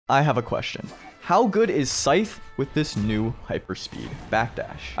I have a question. How good is Scythe with this new hyperspeed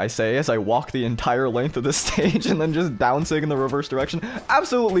backdash? I say as I walk the entire length of the stage and then just down sig in the reverse direction.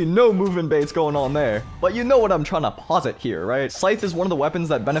 Absolutely no movement baits going on there. But you know what I'm trying to posit here, right? Scythe is one of the weapons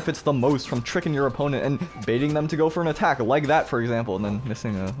that benefits the most from tricking your opponent and baiting them to go for an attack, like that, for example, and then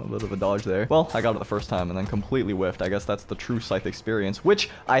missing a bit of a dodge there. Well, I got it the first time and then completely whiffed. I guess that's the true Scythe experience, which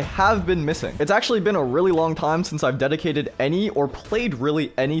I have been missing. It's actually been a really long time since I've dedicated any or played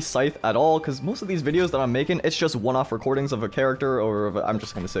really any Scythe at all, because most of these videos that I'm making, it's just one-off recordings of a character, or of I'm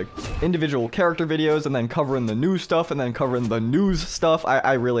just gonna say individual character videos, and then covering the new stuff and then covering the news stuff.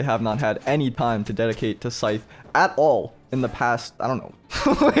 I really have not had any time to dedicate to Scythe at all in the past, I don't know,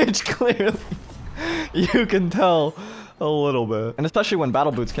 which clearly you can tell a little bit. And especially when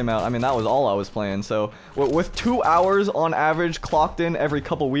Battle Boots came out, I mean, that was all I was playing. So with 2 hours on average clocked in every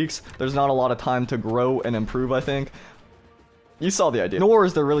couple weeks, there's not a lot of time to grow and improve, I think. You saw the idea. Nor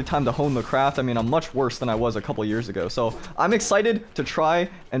is there really time to hone the craft. I mean, I'm much worse than I was a couple years ago. So I'm excited to try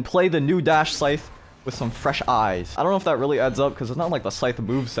and play the new Dash Scythe with some fresh eyes. I don't know if that really adds up because it's not like the Scythe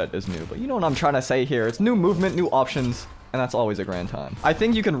moveset is new, but you know what I'm trying to say here. It's new movement, new options, and that's always a grand time. I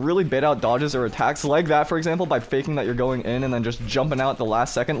think you can really bait out dodges or attacks like that, for example, by faking that you're going in and then just jumping out at the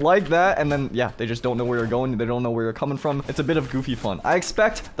last second like that, and then, yeah, they just don't know where you're going, they don't know where you're coming from. It's a bit of goofy fun. I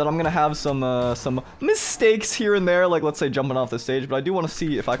expect that I'm gonna have some mistakes here and there, like let's say jumping off the stage, but I do want to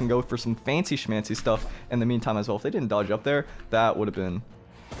see if I can go for some fancy schmancy stuff in the meantime as well. If they didn't dodge up there, that would have been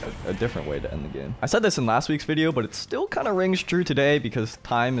a different way to end the game. I said this in last week's video, but it still kind of rings true today because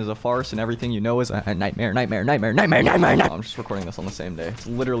time is a farce and everything you know is a nightmare. I'm just recording this on the same day. It's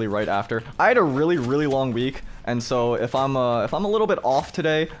literally right after. I had a really long week, and so if I'm a little bit off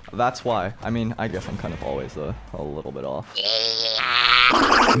today, that's why. I mean, I guess I'm kind of always a little bit off.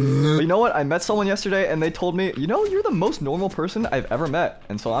 But you know what? I met someone yesterday and they told me, you know, you're the most normal person I've ever met,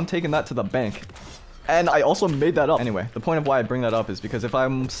 and so I'm taking that to the bank. And I also made that up. Anyway, the point of why I bring that up is because if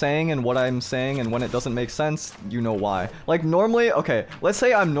I'm saying and what I'm saying and when it doesn't make sense, you know why. Like normally, okay, let's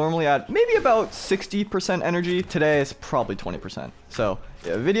say I'm normally at maybe about 60% energy. Today it's probably 20%. So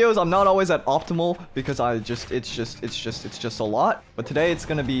yeah, videos, I'm not always at optimal because it's just a lot. But today it's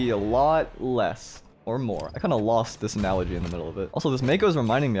gonna be a lot less. Or more. I kind of lost this analogy in the middle of it. Also, this Mako is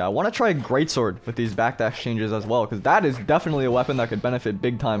reminding me, I want to try Greatsword with these backdash changes as well, because that is definitely a weapon that could benefit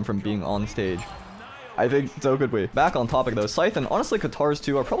big time from being on stage. I think so could we. Back on topic though, Scythe and honestly Katars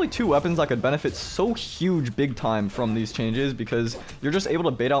too are probably 2 weapons that could benefit so huge big time from these changes because you're just able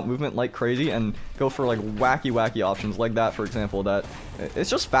to bait out movement like crazy and go for like wacky options like that, for example, that it's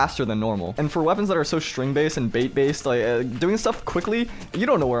just faster than normal. And for weapons that are so string based and bait based, like doing stuff quickly, you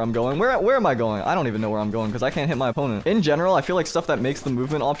don't know where I'm going. Where am I going? I don't even know where I'm going because I can't hit my opponent. In general, I feel like stuff that makes the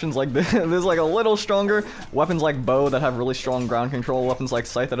movement options like this like a little stronger. Weapons like Bow that have really strong ground control, weapons like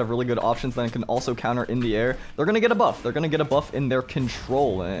Scythe that have really good options that can also counter in the air, they're gonna get a buff. They're gonna get a buff in their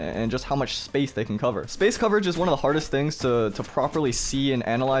control and just how much space they can cover. Space coverage is one of the hardest things to properly see and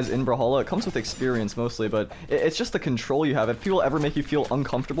analyze in Brawlhalla. It comes with experience mostly, but it's just the control you have. If people ever make you feel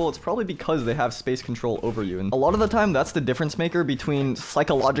uncomfortable, it's probably because they have space control over you. And a lot of the time, that's the difference maker between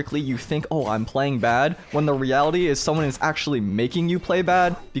psychologically you think, oh, I'm playing bad, when the reality is someone is actually making you play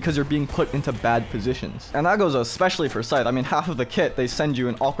bad because you're being put into bad positions. And that goes especially for Scythe. I mean, half of the kit, they send you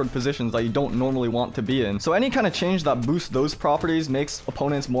in awkward positions that you don't normally want to be in. So any kind of change that boosts those properties makes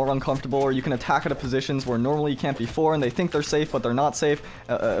opponents more uncomfortable, or you can attack out of positions where normally you can't before and they think they're safe but they're not safe.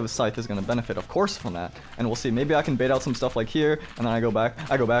 Scythe is going to benefit, of course, from that. And we'll see. Maybe I can bait out some stuff like here, and then I go back,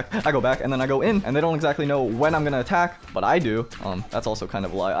 and then I go in, and they don't exactly know when I'm going to attack, but I do. That's also kind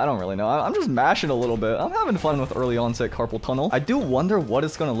of a lie. I don't really know. I'm just mashing a little bit. I'm having fun with early onset carpal tunnel. I do wonder what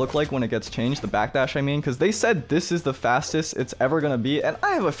it's going to look like when it gets changed, the backdash I mean, because they said this is the fastest it's ever going to be, and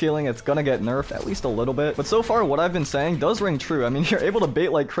I have a feeling it's going to get nerfed at least a little bit. But so far, what I've been saying does ring true. I mean, you're able to bait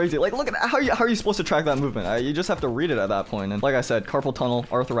like crazy. Like, look at how are you supposed to track that movement? You just have to read it at that point. And like I said, carpal tunnel,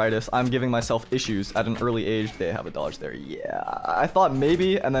 arthritis, I'm giving myself issues at an early age. They have a dodge there. Yeah, I thought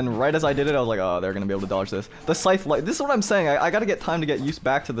maybe, and then right as I did it, I was like, oh, they're gonna be able to dodge this. The Scythe, like, this is what I'm saying. I gotta get time to get used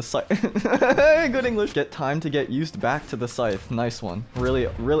back to the Scythe. Good English. Get time to get used back to the Scythe. Nice one. Really,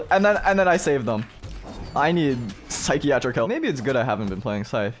 and then I saved them. I need psychiatric help. Maybe it's good I haven't been playing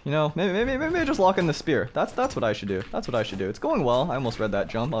Scythe. You know, maybe I just lock in the spear. That's what I should do. That's what I should do. It's going well. I almost read that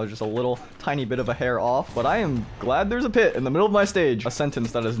jump. I was just a little tiny bit of a hair off, but I am glad there's a pit in the middle of my stage. A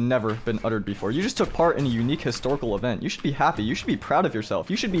sentence that has never been uttered before. You just took part in a unique historical event. You should be happy. You should be proud of yourself.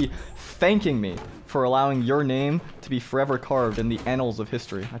 You should be thanking me for allowing your name to be forever carved in the annals of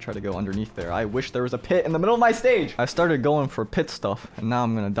history. I tried to go underneath there. I wish there was a pit in the middle of my stage. I started going for pit stuff, and now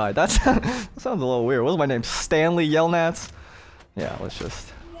I'm gonna die. That sounds a little weird. What was my name? Stanley Yelnats? Yeah, let's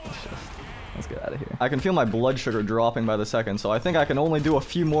just Let's get out of here. I can feel my blood sugar dropping by the second, so I think I can only do a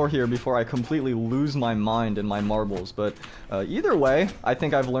few more here before I completely lose my mind in my marbles. But either way, I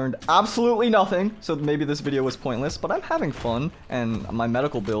think I've learned absolutely nothing, so maybe this video was pointless, but I'm having fun, and my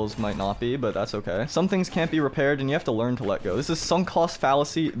medical bills might not be, but that's okay. Some things can't be repaired, and you have to learn to let go. This is sunk cost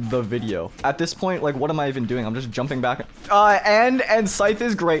fallacy, the video. At this point, like, what am I even doing? I'm just jumping back. And Scythe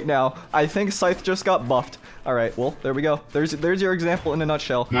is great now. I think Scythe just got buffed. All right, well, there we go. There's your example in a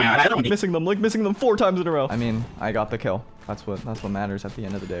nutshell. Missing them 4 times in a row. I mean, I got the kill. That's what matters at the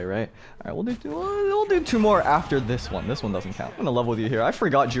end of the day, right? All right, we'll do 2 more after this one. This one doesn't count. I'm gonna level with you here. I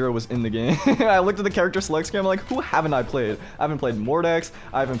forgot Jiro was in the game. I looked at the character select screen. I'm like, who haven't I played? I haven't played Mordex.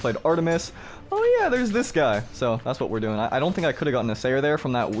 I haven't played Artemis. Oh yeah, there's this guy. So that's what we're doing. I don't think I could have gotten a Sayer there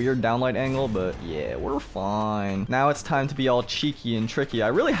from that weird downlight angle, but yeah, we're fine. Now it's time to be all cheeky and tricky. I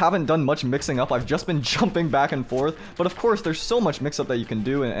really haven't done much mixing up. I've just been jumping back and forth. But of course, there's so much mix up that you can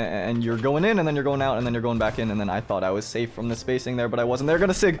do, and you're going in, and then you're going out, and then you're going back in, and then I thought I was safe from the spacing there, but I wasn't. They're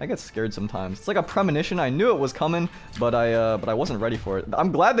gonna sig. I get scared sometimes. It's like a premonition. I knew it was coming, but I wasn't ready for it.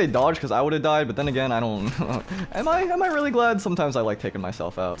 I'm glad they dodged because I would have died, but then again, I don't. Am I really glad? Sometimes I like taking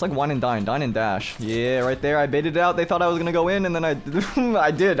myself out. It's like wine and dine and dash. Yeah, right there. I baited it out. They thought I was gonna go in, and then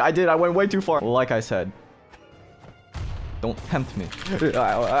I did. I went way too far. Like I said. Don't tempt me.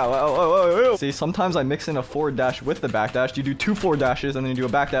 See, sometimes I mix in a forward dash with the back dash. You do 2 forward dashes, and then you do a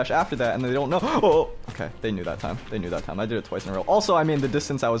back dash after that, and they don't know. Oh, okay. They knew that time. They knew that time. I did it twice in a row. Also, I mean, the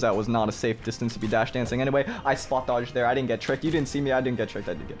distance I was at was not a safe distance to be dash dancing. Anyway, I spot dodged there. I didn't get tricked. You didn't see me. I didn't get tricked.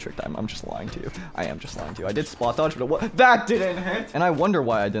 I did get tricked. I'm just lying to you. I am just lying to you. I did spot dodge, but that didn't hit. And I wonder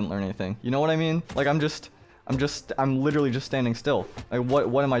why I didn't learn anything. You know what I mean? Like, I'm literally just standing still. Like,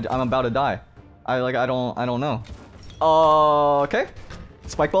 what am I? I'm about to die. I don't know. Okay.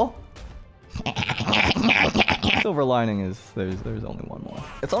 Spike ball. Silver lining is there's only one more.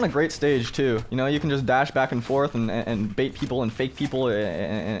 It's on a great stage too. You know, you can just dash back and forth and bait people and fake people,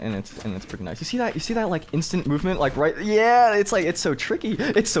 and it's pretty nice. You see that like instant movement, like right? Yeah, it's like it's so tricky.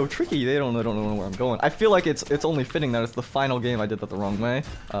 It's so tricky. They don't know where I'm going. I feel like it's only fitting that it's the final game I did that the wrong way,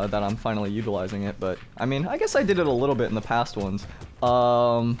 that I'm finally utilizing it. But I mean, I guess I did it a little bit in the past ones.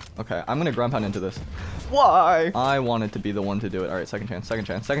 Okay, I'm gonna ground pound into this. Why? I wanted to be the one to do it. All right, second chance.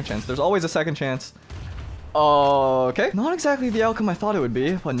 There's always a second chance. Okay. Not exactly the outcome I thought it would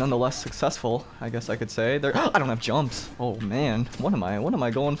be, but nonetheless successful, I guess I could say. I don't have jumps. Oh man, what am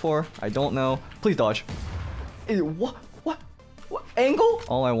I going for? I don't know. Please dodge. What angle?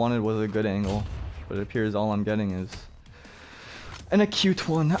 All I wanted was a good angle, but it appears all I'm getting is an acute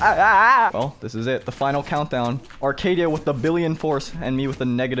one. Well, this is it. The final countdown. Arcadia with the billion force and me with the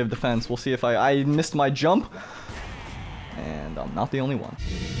negative defense. We'll see if I missed my jump. And I'm not the only one.